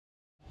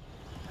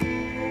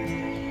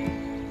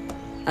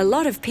A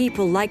lot of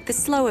people like the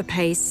slower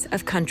pace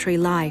of country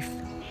life.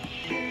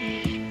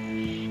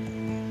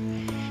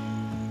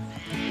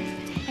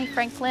 Hey,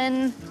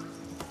 Franklin.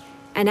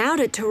 And out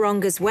at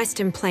Taronga's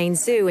Western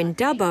Plains Zoo in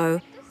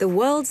Dubbo, the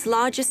world's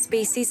largest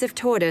species of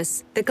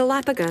tortoise, the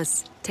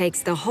Galapagos,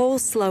 takes the whole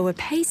slower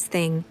pace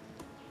thing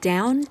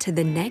down to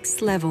the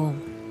next level.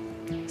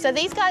 So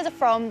these guys are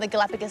from the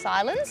Galapagos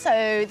Islands.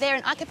 So they're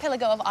an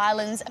archipelago of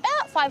islands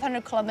about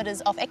 500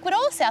 kilometres off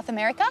Ecuador, South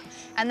America,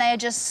 and they are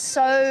just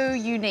so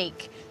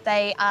unique.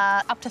 They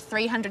are up to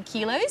 300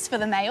 kilos for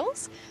the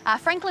males.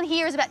 Franklin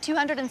here is about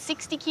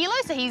 260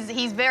 kilos, so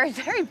he's very,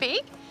 very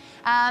big.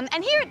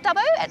 And here at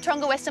Dubbo, at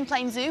Taronga Western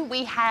Plains Zoo,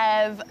 we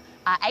have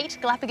 8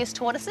 Galapagos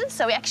tortoises.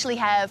 So we actually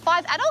have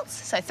 5 adults,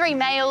 so 3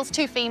 males,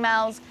 2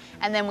 females,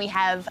 and then we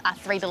have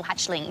 3 little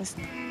hatchlings.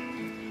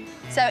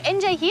 So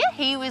NJ here,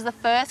 he was the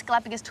first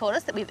Galapagos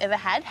tortoise that we've ever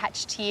had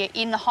hatched here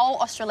in the whole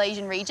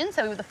Australasian region.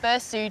 So we were the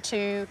first zoo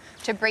to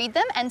breed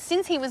them. And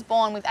since he was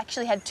born, we've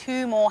actually had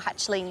 2 more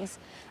hatchlings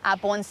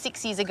born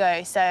 6 years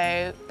ago.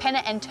 So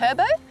Penna and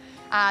Turbo,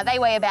 they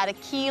weigh about 1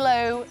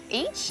 kilo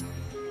each.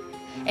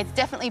 It's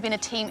definitely been a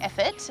team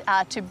effort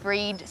to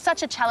breed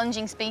such a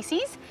challenging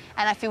species,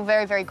 and I feel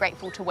very, very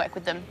grateful to work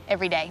with them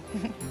every day.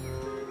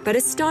 But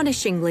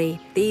astonishingly,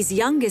 these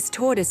youngest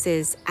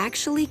tortoises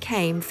actually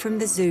came from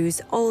the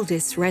zoo's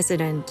oldest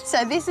resident.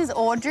 So this is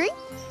Audrey.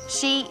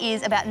 She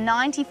is about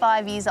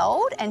 95 years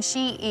old, and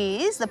she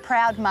is the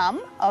proud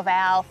mum of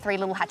our 3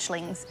 little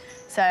hatchlings.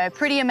 So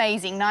pretty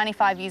amazing,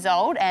 95 years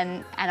old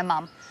and a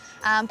mum.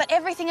 But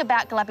everything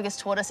about Galapagos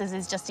tortoises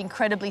is just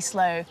incredibly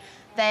slow.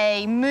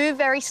 They move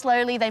very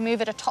slowly. They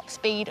move at a top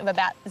speed of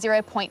about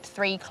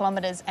 0.3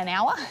 kilometres an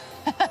hour.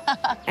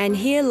 And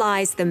here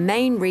lies the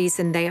main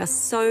reason they are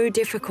so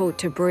difficult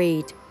to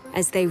breed,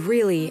 as they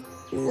really,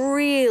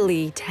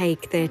 really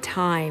take their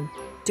time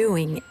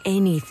doing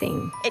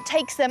anything. It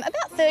takes them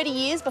about 30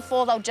 years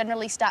before they'll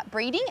generally start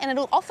breeding, and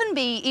it'll often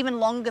be even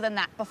longer than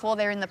that before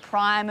they're in the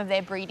prime of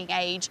their breeding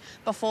age,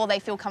 before they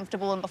feel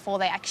comfortable and before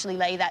they actually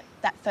lay that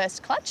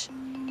first clutch.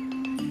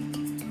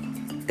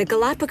 The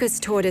Galapagos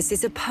tortoise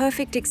is a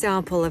perfect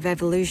example of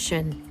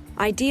evolution,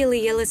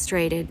 ideally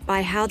illustrated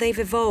by how they've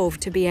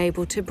evolved to be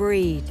able to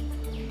breed.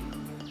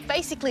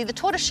 Basically, the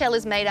tortoise shell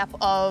is made up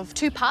of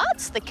 2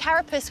 parts, the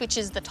carapace, which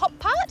is the top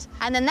part,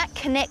 and then that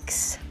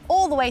connects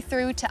all the way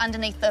through to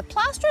underneath the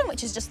plastron,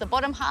 which is just the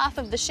bottom half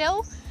of the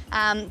shell.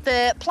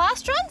 The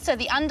plastron, so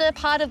the under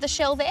part of the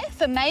shell there,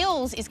 for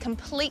males is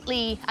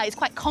completely, is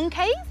quite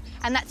concave,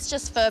 and that's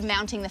just for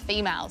mounting the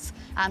females.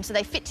 So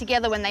they fit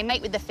together when they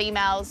mate with the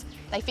females,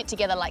 they fit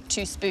together like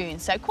 2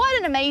 spoons. So quite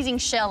an amazing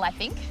shell, I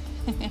think.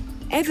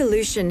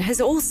 Evolution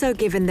has also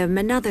given them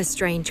another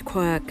strange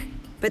quirk,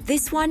 but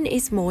this one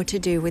is more to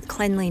do with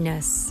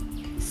cleanliness.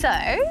 So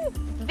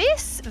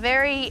this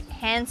very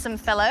handsome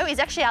fellow is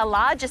actually our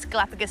largest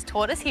Galapagos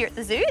tortoise here at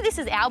the zoo. This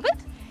is Albert.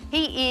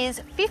 He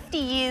is 50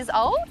 years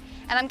old,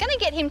 and I'm going to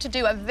get him to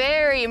do a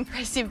very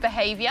impressive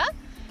behaviour,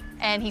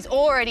 and he's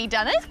already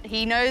done it.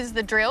 He knows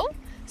the drill.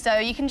 So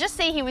you can just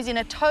see he was in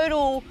a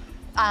total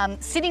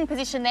sitting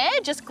position there,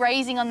 just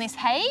grazing on this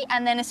hay,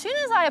 and then as soon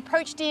as I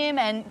approached him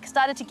and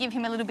started to give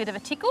him a little bit of a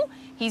tickle,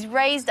 he's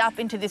raised up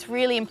into this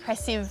really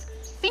impressive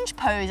finch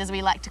pose, as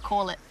we like to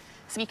call it.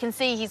 So you can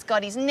see he's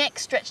got his neck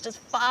stretched as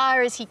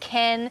far as he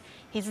can,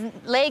 his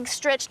legs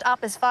stretched up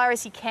as far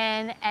as he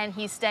can, and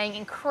he's staying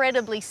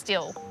incredibly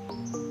still.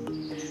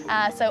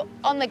 So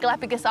on the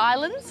Galapagos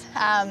Islands,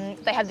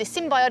 they have this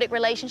symbiotic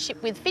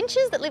relationship with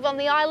finches that live on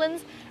the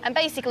islands, and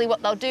basically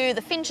what they'll do,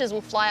 the finches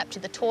will fly up to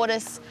the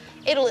tortoise,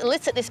 it'll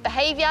elicit this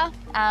behaviour,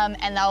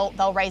 and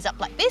they'll raise up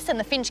like this, and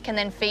the finch can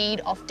then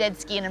feed off dead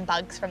skin and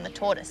bugs from the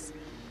tortoise.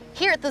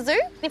 Here at the zoo,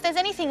 if there's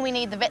anything we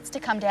need the vets to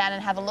come down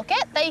and have a look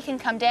at, they can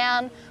come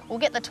down. We'll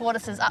get the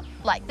tortoises up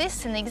like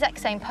this in the exact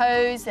same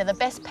pose. They're the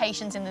best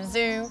patients in the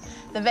zoo.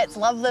 The vets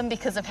love them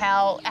because of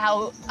how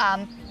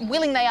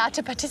willing they are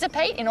to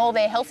participate in all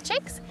their health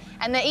checks.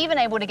 And they're even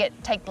able to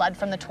take blood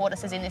from the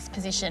tortoises in this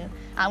position.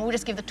 We'll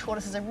just give the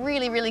tortoises a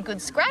really, really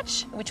good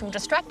scratch, which will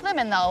distract them,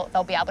 and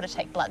they'll be able to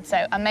take blood.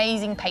 So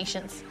amazing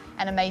patients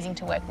and amazing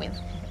to work with.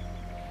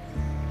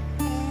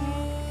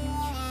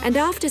 And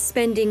after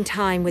spending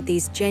time with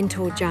these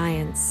gentle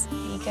giants,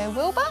 Here you go,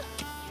 Wilbur.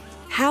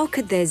 how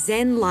could their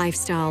Zen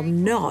lifestyle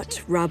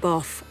not rub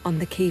off on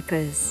the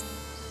keepers?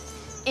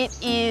 It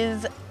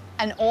is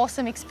an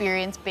awesome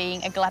experience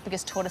being a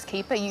Galapagos tortoise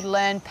keeper. You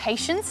learn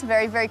patience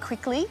very, very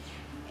quickly.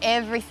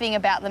 Everything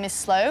about them is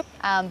slow,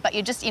 but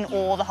you're just in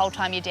awe the whole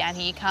time you're down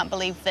here. You can't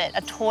believe that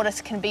a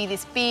tortoise can be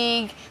this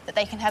big, that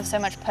they can have so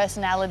much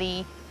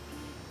personality.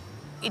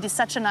 It is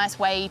such a nice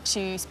way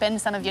to spend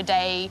some of your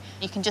day.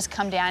 You can just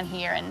come down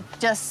here and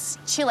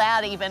just chill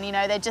out even, you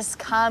know, they're just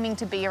calming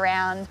to be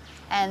around,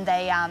 and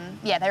they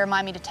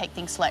remind me to take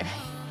things slow.